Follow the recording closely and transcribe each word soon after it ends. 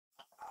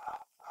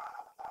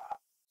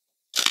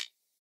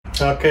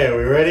Okay, are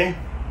we ready?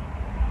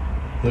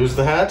 Lose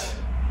the hat?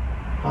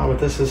 Oh, but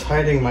this is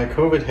hiding my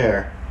COVID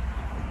hair.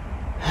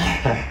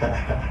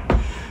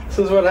 This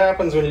is what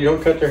happens when you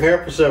don't cut your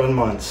hair for 7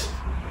 months.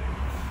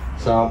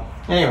 So,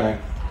 anyway,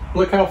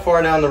 look how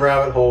far down the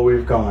rabbit hole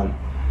we've gone.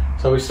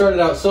 So we started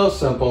out so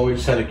simple. We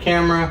just had a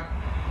camera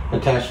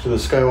attached to the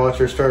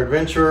Skywatcher Star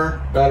Adventurer,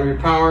 battery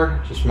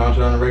powered, just mount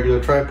it on a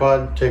regular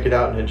tripod, take it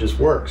out, and it just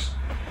works.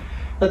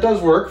 That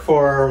does work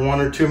for 1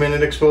 or 2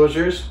 minute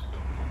exposures.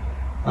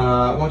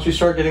 Once you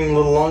start getting a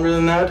little longer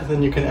than that,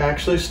 then you can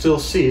actually still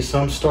see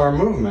some star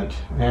movement.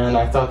 And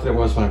I thought that it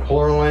was my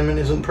polar alignment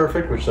isn't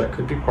perfect, which that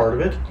could be part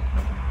of it.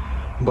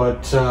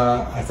 But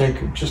I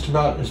think just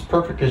about as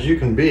perfect as you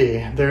can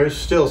be, there is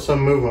still some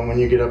movement when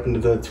you get up into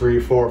the 3,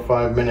 4,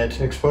 5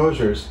 minute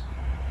exposures.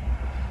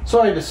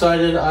 So I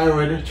decided I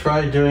would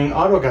try doing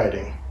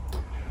autoguiding.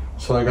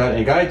 So I got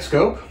a guide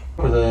scope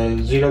with a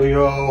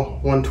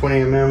ZWO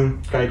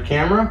 120mm guide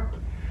camera.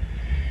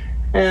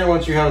 And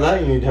once you have that,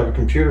 you need to have a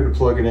computer to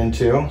plug it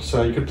into.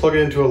 So you could plug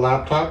it into a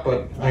laptop,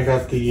 but I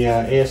got the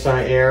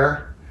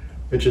ASIAir,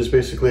 which is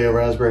basically a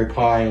Raspberry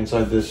Pi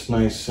inside this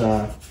nice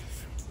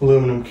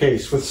aluminum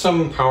case with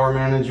some power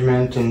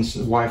management and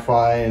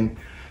Wi-Fi and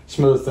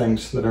some other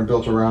things that are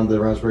built around the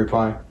Raspberry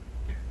Pi.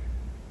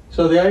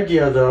 So the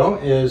idea though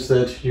is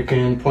that you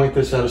can point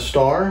this at a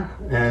star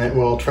and it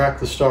will track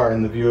the star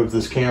in the view of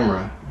this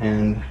camera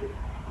and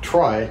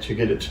try to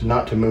get it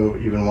not to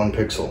move even 1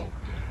 pixel.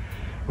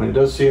 When it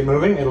does see it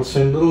moving, it'll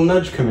send little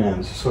nudge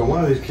commands. So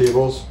one of these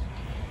cables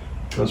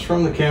goes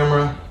from the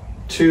camera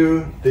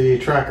to the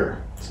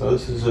tracker. So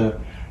this is a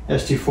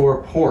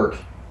ST4 port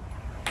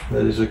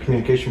that is a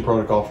communication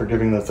protocol for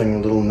giving the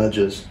thing little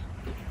nudges.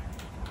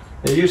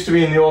 It used to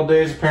be in the old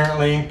days,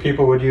 apparently,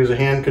 people would use a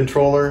hand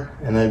controller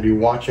and they'd be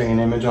watching an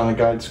image on a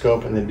guide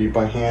scope and they'd be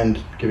by hand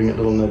giving it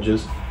little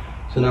nudges.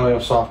 So now we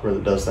have software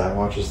that does that,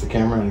 watches the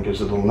camera and gives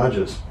it little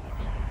nudges.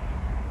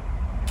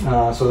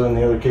 So then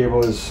the other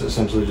cable is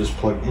essentially just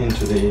plugged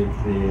into the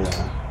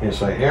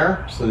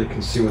ASIAir so that it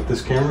can see what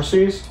this camera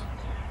sees,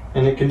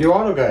 and it can do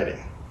auto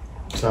guiding.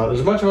 So there's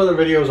a bunch of other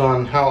videos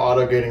on how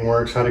auto guiding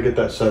works, how to get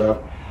that set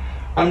up.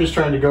 I'm just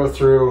trying to go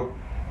through,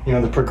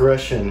 the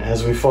progression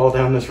as we fall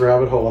down this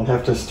rabbit hole and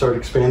have to start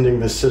expanding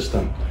this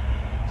system.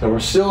 So we're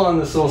still on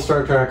this little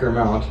star tracker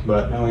mount,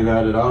 but now we've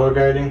added auto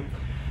guiding.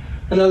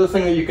 Another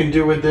thing that you can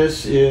do with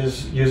this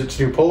is use it to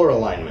do polar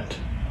alignment.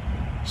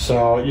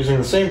 So using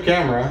the same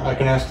camera, I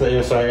can ask the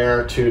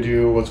ASIAir to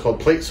do what's called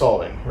plate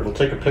solving, where it'll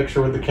take a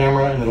picture with the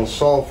camera and it'll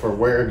solve for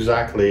where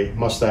exactly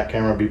must that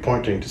camera be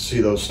pointing to see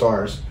those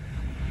stars.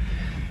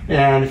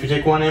 And if you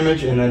take one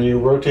image and then you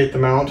rotate the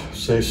mount,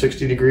 say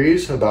 60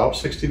 degrees, about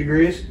 60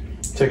 degrees,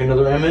 take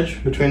another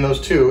image between those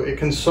two, it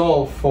can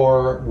solve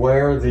for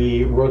where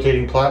the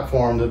rotating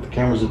platform that the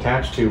camera is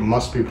attached to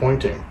must be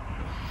pointing.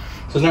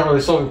 So it's not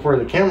really solving for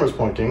where the camera is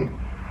pointing,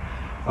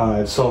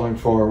 it's solving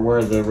for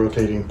where the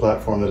rotating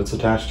platform that it's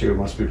attached to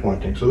must be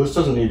pointing. So this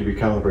doesn't need to be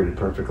calibrated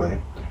perfectly,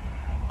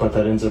 but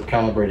that ends up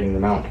calibrating the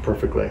mount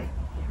perfectly.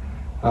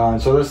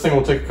 So this thing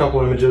will take a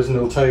couple images and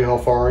it'll tell you how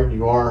far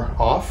you are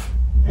off,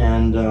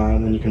 and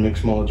then you can make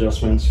small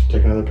adjustments,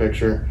 take another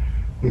picture,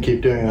 and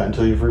keep doing that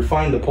until you've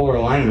refined the polar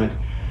alignment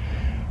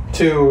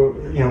to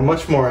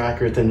much more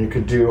accurate than you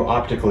could do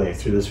optically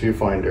through this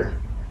viewfinder.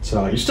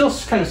 So you still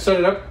kind of set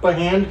it up by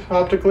hand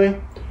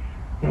optically,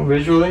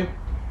 visually,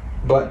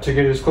 but to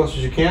get it as close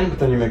as you can, but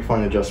then you make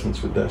fine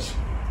adjustments with this.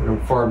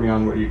 Far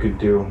beyond what you could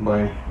do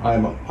by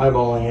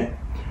eyeballing it.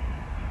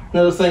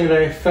 Another thing that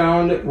I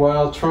found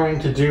while trying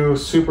to do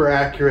super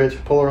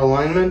accurate polar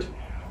alignment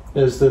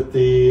is that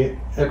the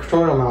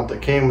Equatorial Mount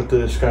that came with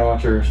the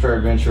Skywatcher Star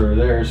Adventurer,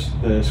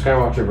 the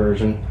Skywatcher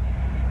version,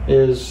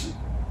 is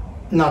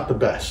not the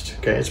best.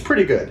 Okay, it's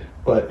pretty good,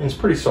 but it's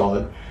pretty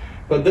solid.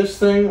 But this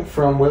thing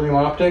from William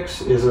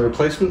Optics is a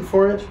replacement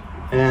for it,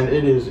 and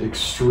it is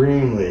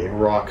extremely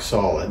rock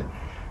solid.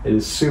 It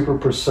is super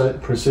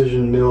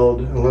precision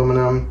milled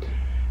aluminum.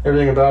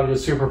 Everything about it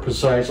is super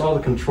precise. All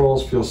the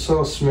controls feel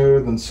so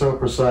smooth and so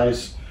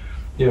precise.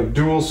 You have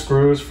dual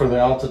screws for the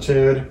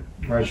altitude,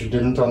 whereas you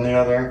didn't on the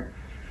other,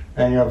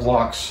 and you have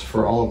locks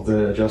for all of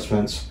the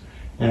adjustments.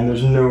 And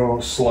there's no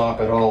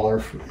slop at all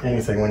or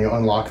anything when you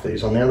unlock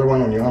these. On the other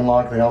one, when you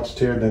unlock the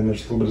altitude, then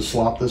there's a little bit of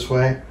slop this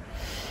way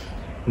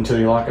until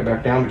you lock it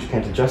back down, but you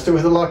can't adjust it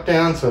with the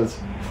lockdown, so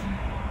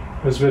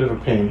it's a bit of a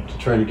pain to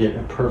try to get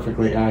a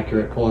perfectly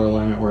accurate polar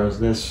alignment, whereas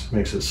this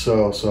makes it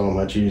so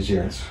much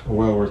easier. It's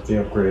well worth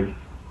the upgrade.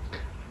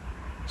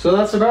 So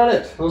that's about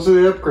it. Those are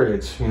the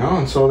upgrades,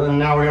 and so then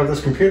now we have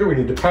this computer, we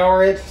need to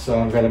power it, so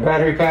I've got a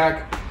battery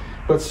pack,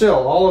 but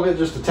still, all of it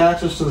just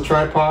attaches to the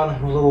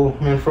tripod, a little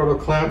Manfrotto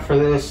clamp for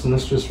this, and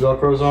this just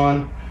Velcros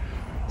on.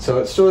 So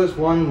it still is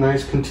one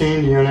nice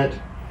contained unit,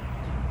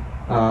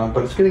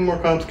 but it's getting more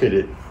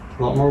complicated.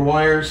 A lot more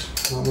wires,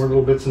 a lot more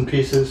little bits and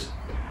pieces.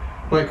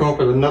 Might come up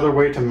with another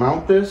way to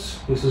mount this.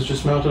 This is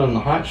just mounted on the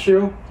hot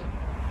shoe.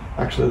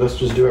 Actually, let's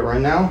just do it right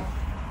now.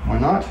 Why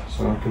not?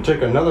 So I can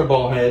take another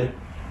ball head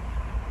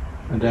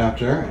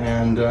adapter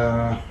and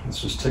let's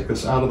just take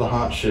this out of the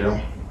hot shoe.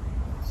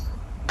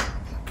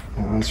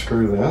 and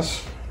unscrew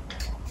this.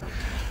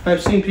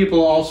 I've seen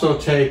people also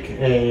take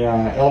a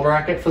L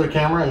bracket for the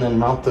camera and then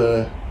mount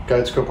the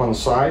guide scope on the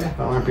side. That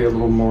might be a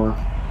little more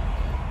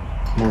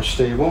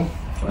stable,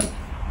 but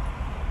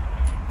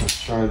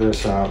let's try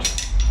this out.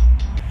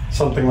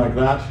 Something like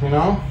that, you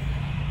know?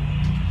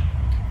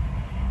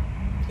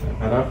 Get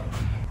that up.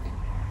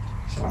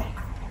 So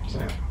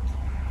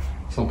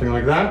something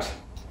like that.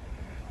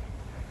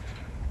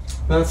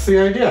 That's the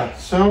idea.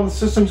 So the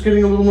system's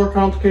getting a little more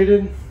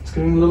complicated. It's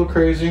getting a little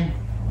crazy.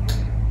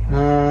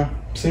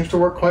 Seems to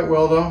work quite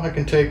well though. I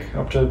can take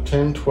up to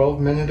 10-12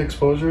 minute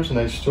exposures and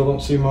I still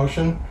don't see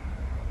motion,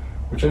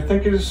 which I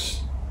think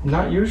is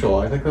not usual.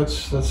 I think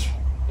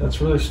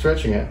that's really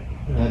stretching it,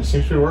 and it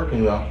seems to be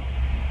working though.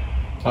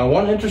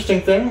 One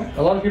interesting thing,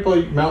 a lot of people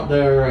mount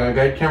their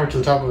guide camera to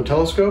the top of a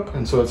telescope,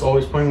 and so it's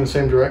always pointing in the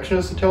same direction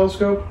as the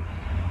telescope.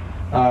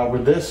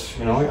 With this,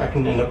 you know, I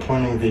can end up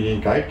pointing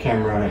the guide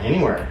camera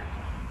anywhere.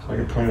 So I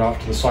can point it off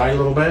to the side a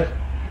little bit,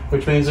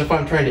 which means if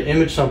I'm trying to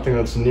image something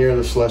that's near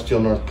the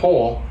celestial North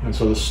Pole, and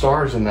so the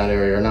stars in that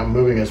area are not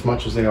moving as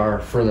much as they are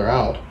further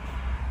out,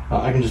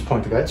 I can just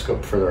point the guide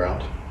scope further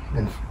out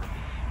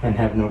and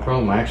have no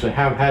problem. I actually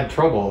have had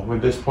trouble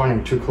with this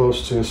pointing too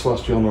close to the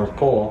celestial North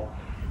Pole.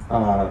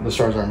 The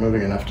stars aren't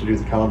moving enough to do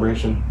the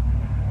calibration.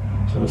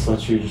 So this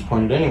lets you just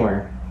point it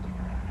anywhere.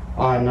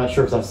 I'm not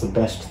sure if that's the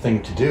best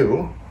thing to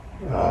do.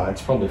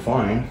 It's probably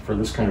fine for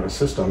this kind of a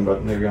system,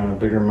 but maybe on a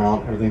bigger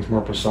mount, everything's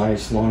more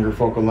precise, longer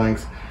focal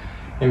length,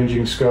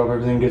 imaging scope,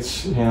 everything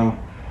gets, you know,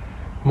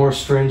 more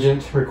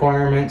stringent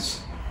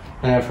requirements.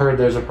 And I've heard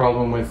there's a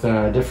problem with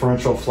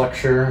differential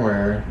flexure,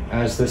 where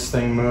as this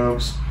thing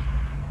moves,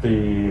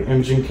 the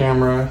imaging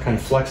camera kind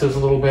of flexes a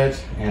little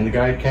bit, and the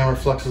guide camera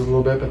flexes a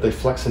little bit, but they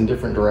flex in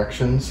different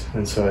directions,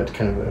 and so it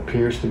kind of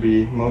appears to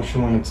be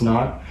motion when it's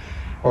not.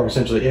 Or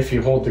essentially, if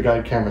you hold the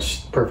guide camera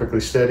perfectly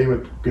steady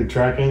with good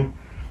tracking,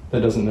 that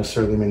doesn't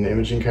necessarily mean the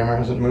imaging camera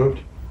hasn't moved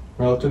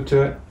relative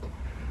to it.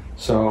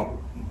 So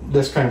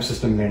this kind of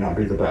system may not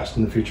be the best.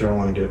 In the future, I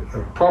want to get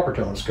a proper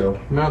telescope,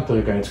 mount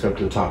the guide scope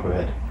to the top of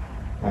it,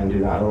 and do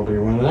that. It'll be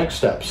one of the next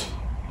steps.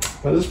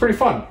 But this is pretty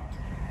fun.